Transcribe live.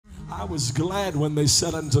I was glad when they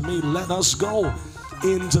said unto me, let us go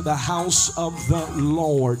into the house of the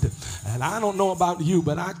Lord. And I don't know about you,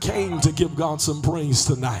 but I came to give God some praise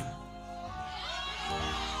tonight.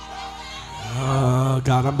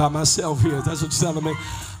 God, I'm by myself here. That's what you're telling me.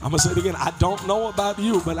 I'm going to say it again. I don't know about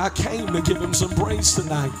you, but I came to give him some praise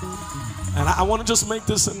tonight. And I want to just make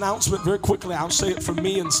this announcement very quickly. I'll say it for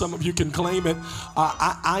me, and some of you can claim it.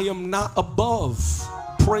 I am not above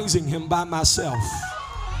praising him by myself.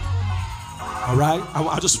 All right?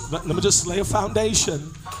 Let me just lay a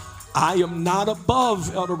foundation. I am not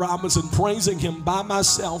above, Elder Robinson, praising him by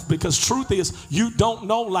myself, because truth is, you don't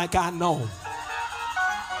know like I know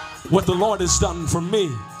what the Lord has done for me.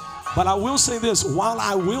 But I will say this, while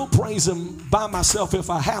I will praise him by myself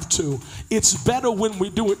if I have to, it's better when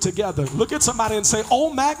we do it together. Look at somebody and say,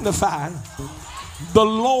 oh, magnify the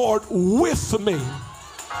Lord with me,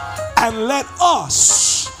 and let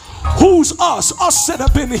us, who's us? Us that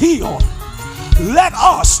have been healed. Let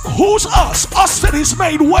us, who's us? Us that he's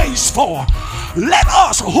made ways for. Let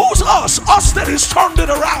us, who's us? Us that he's turned it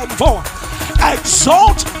around for.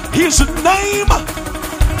 Exalt his name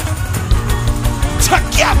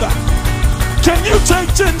together. Can you take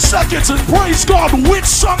 10 seconds and praise God with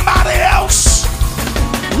somebody else?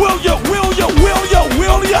 Will you? Will you? Will you?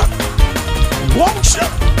 Will you? Won't you?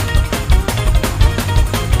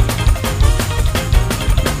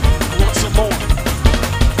 I want some more.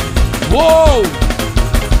 Whoa.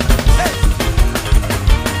 Hey.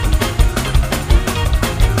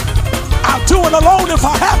 I'll do it alone if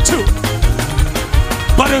I have to.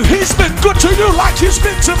 But if he's been good to you like he's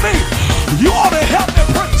been to me, you ought to help me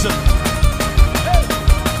praise him. Hey.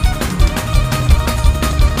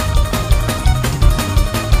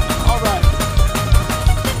 All right.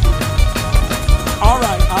 All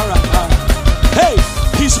right, all right, all right. Hey,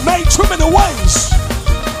 he's made too many ways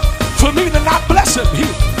for me to not bless him.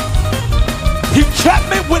 He kept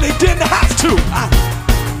me when he didn't have to.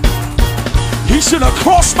 He should have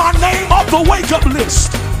crossed my name off the wake-up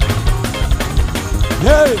list.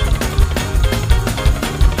 Hey.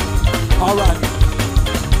 All right.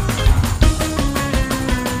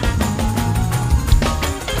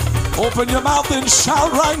 Open your mouth and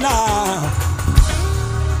shout right now.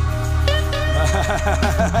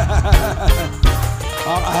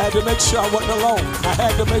 I had to make sure I wasn't alone. I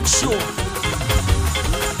had to make sure.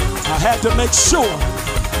 I had to make sure.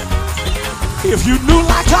 If you knew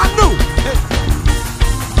like I knew.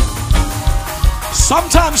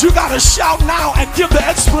 Sometimes you gotta shout now and give the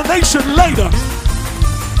explanation later.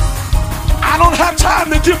 I don't have time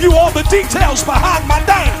to give you all the details behind my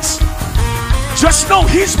dance. Just know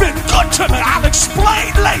he's been good to me. I'll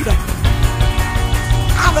explain later.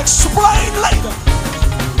 I'll explain later.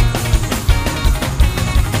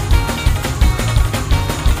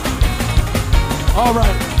 All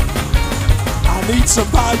right. I need some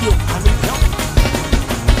volume. I need help.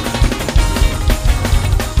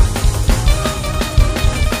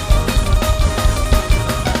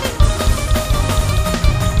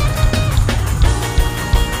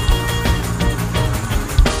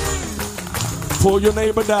 Pull your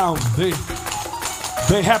neighbor down.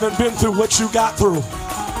 They haven't been through what you got through.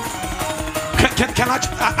 Can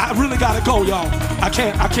I really gotta go, y'all. I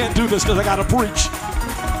can't do this because I gotta preach.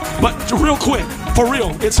 But real quick, for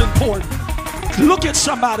real, it's important. Look at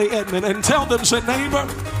somebody, Edmund, and tell them, say, neighbor,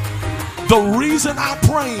 the reason I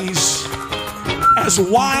praise as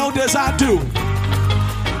wild as I do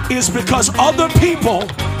is because other people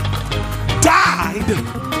died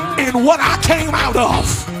in what I came out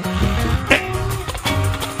of.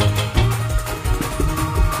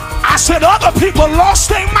 I said other people lost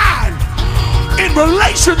their mind in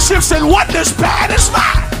relationships that wasn't as bad as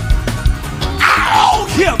mine. I owe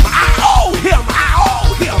him, I owe him, I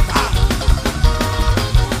owe him.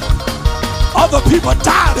 Other people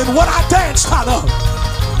died in what I danced out of.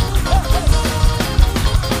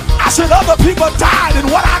 I said other people died in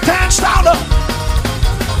what I danced out of.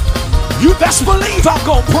 You best believe I'm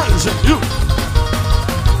gonna praise him. You.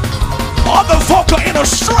 Other folk are in a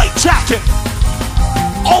straitjacket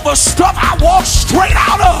over stuff I walked straight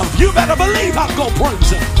out of. You better believe I'm gonna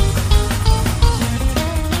praise him.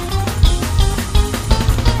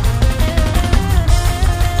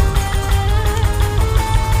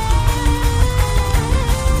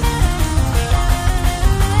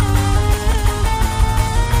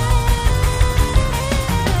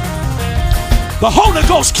 The Holy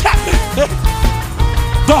Ghost kept me.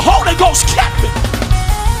 The Holy Ghost kept me.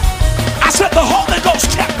 I said the Holy Ghost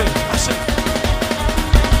kept me. I said,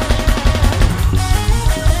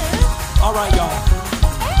 all right,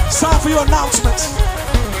 y'all. It's time for your announcements.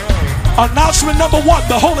 Announcement number one,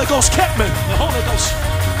 the Holy Ghost kept me. The Holy Ghost.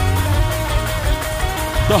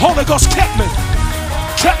 The Holy Ghost kept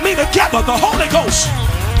me together. The Holy Ghost,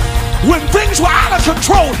 when things were out of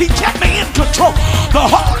control, he kept me in control. The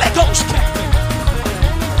Holy Ghost kept me.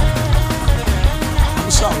 I'm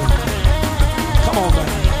sorry. Come on, man.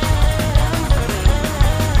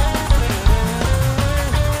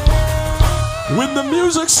 When the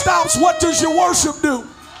music stops, what does your worship do?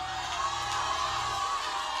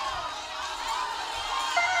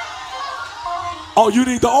 Oh, you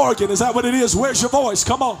need the organ. Is that what it is? Where's your voice?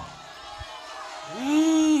 Come on.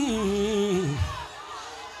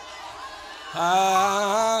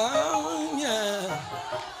 Yeah.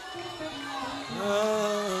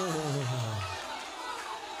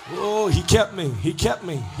 Oh, he kept me. He kept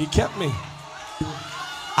me. He kept me.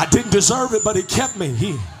 I didn't deserve it, but he kept me.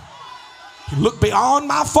 He looked beyond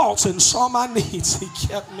my faults and saw my needs. He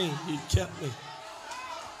kept me. He kept me.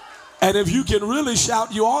 And if you can really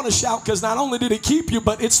shout, you ought to shout, because not only did he keep you,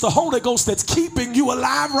 but it's the Holy Ghost that's keeping you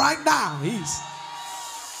alive right now.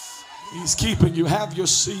 He's keeping you. Have your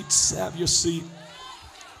seats. Have your seat.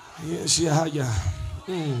 Yes, yeah, yeah.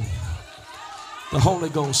 The Holy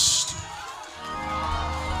Ghost.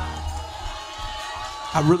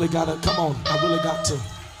 I really got to, come on. I really got to.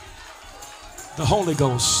 The Holy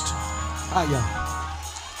Ghost. Yeah.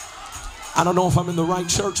 I don't know if I'm in the right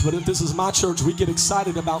church, but if this is my church, we get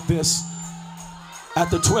excited about this. At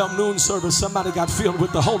the 12 noon service, somebody got filled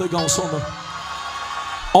with the Holy Ghost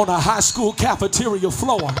on a high school cafeteria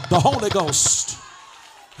floor. The Holy Ghost.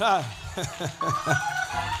 But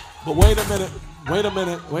wait a minute. Wait a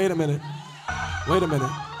minute. Wait a minute. Wait a minute.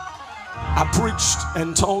 I preached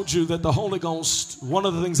and told you that the Holy Ghost, one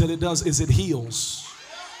of the things that it does is it heals.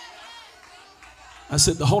 I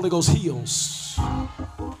said the Holy Ghost heals.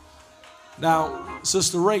 Now,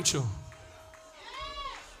 Sister Rachel,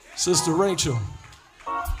 she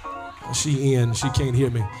can't hear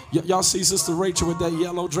me. Y'all see Sister Rachel with that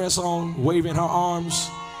yellow dress on, waving her arms?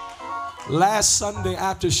 Last Sunday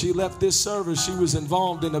after she left this service, she was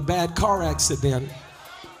involved in a bad car accident,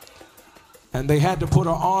 and they had to put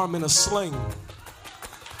her arm in a sling.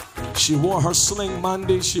 She wore her sling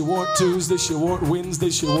Monday, she wore it Tuesday, she wore it Wednesday,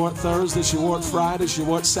 she wore it Thursday, she wore it Friday, she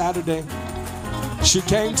wore it Saturday. She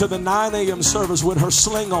came to the 9 a.m. service with her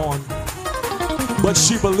sling on, but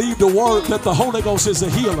she believed the word that the Holy Ghost is a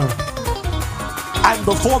healer. And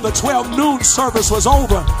before the 12 noon service was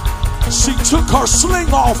over, she took her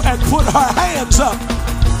sling off and put her hands up,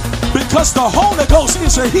 because the Holy Ghost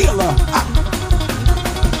is a healer.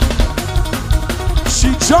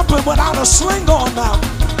 She jumping without a sling on now.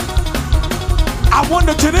 I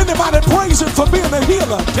wonder, can anybody praise him for being a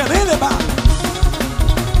healer? Can anybody?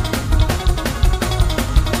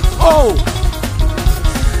 Oh,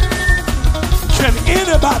 can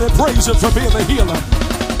anybody praise him for being a healer?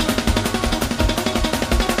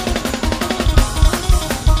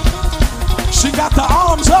 She got the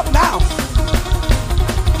arms up now.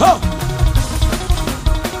 Oh.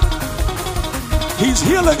 He's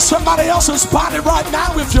healing somebody else's body right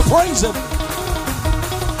now if you praise him.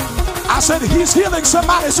 I said he's healing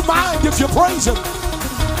somebody's mind if you praise him.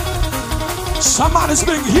 Somebody's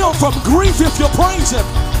being healed from grief if you praise him.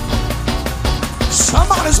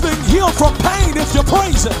 Somebody's being healed from pain if you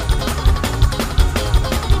praise him.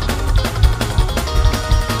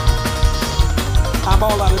 I'm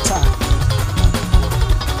all out of time.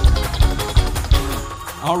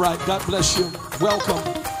 All right, God bless you. Welcome.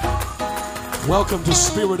 Welcome to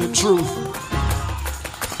Spirit and Truth.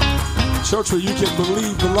 Church where you can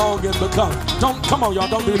believe, belong, and become. Come on, y'all,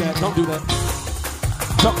 don't do that. Don't do that.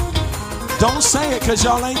 Don't say it, because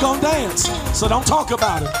y'all ain't gonna dance. So don't talk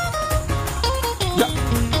about it. Yeah.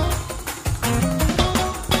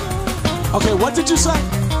 Okay, what did you say?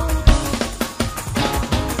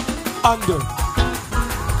 Under.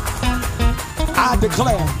 I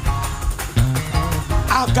declare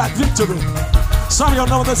I've got victory. Some of y'all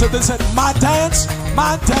know this. They said, my dance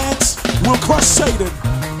will crush Satan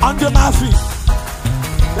under my feet.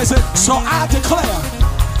 They said, so I declare,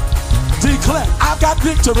 I've got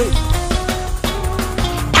victory.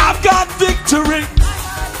 I've got victory.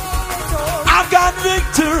 I've got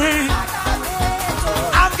victory.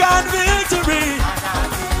 I've got victory.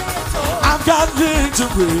 I've got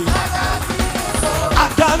victory.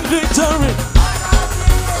 I've got victory.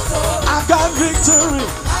 I've got victory.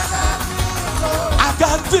 I've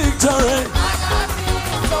got victory.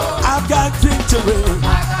 I've got victory.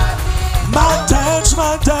 My dance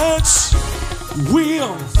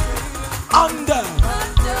will under.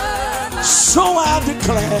 So I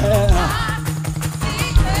declare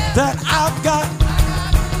that I've got.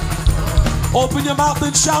 Open your mouth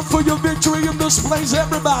and shout for your victory in this place,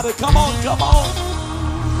 everybody. Come on, come on.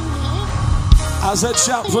 I said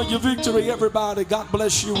shout for your victory, everybody. God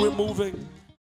bless you. We're moving.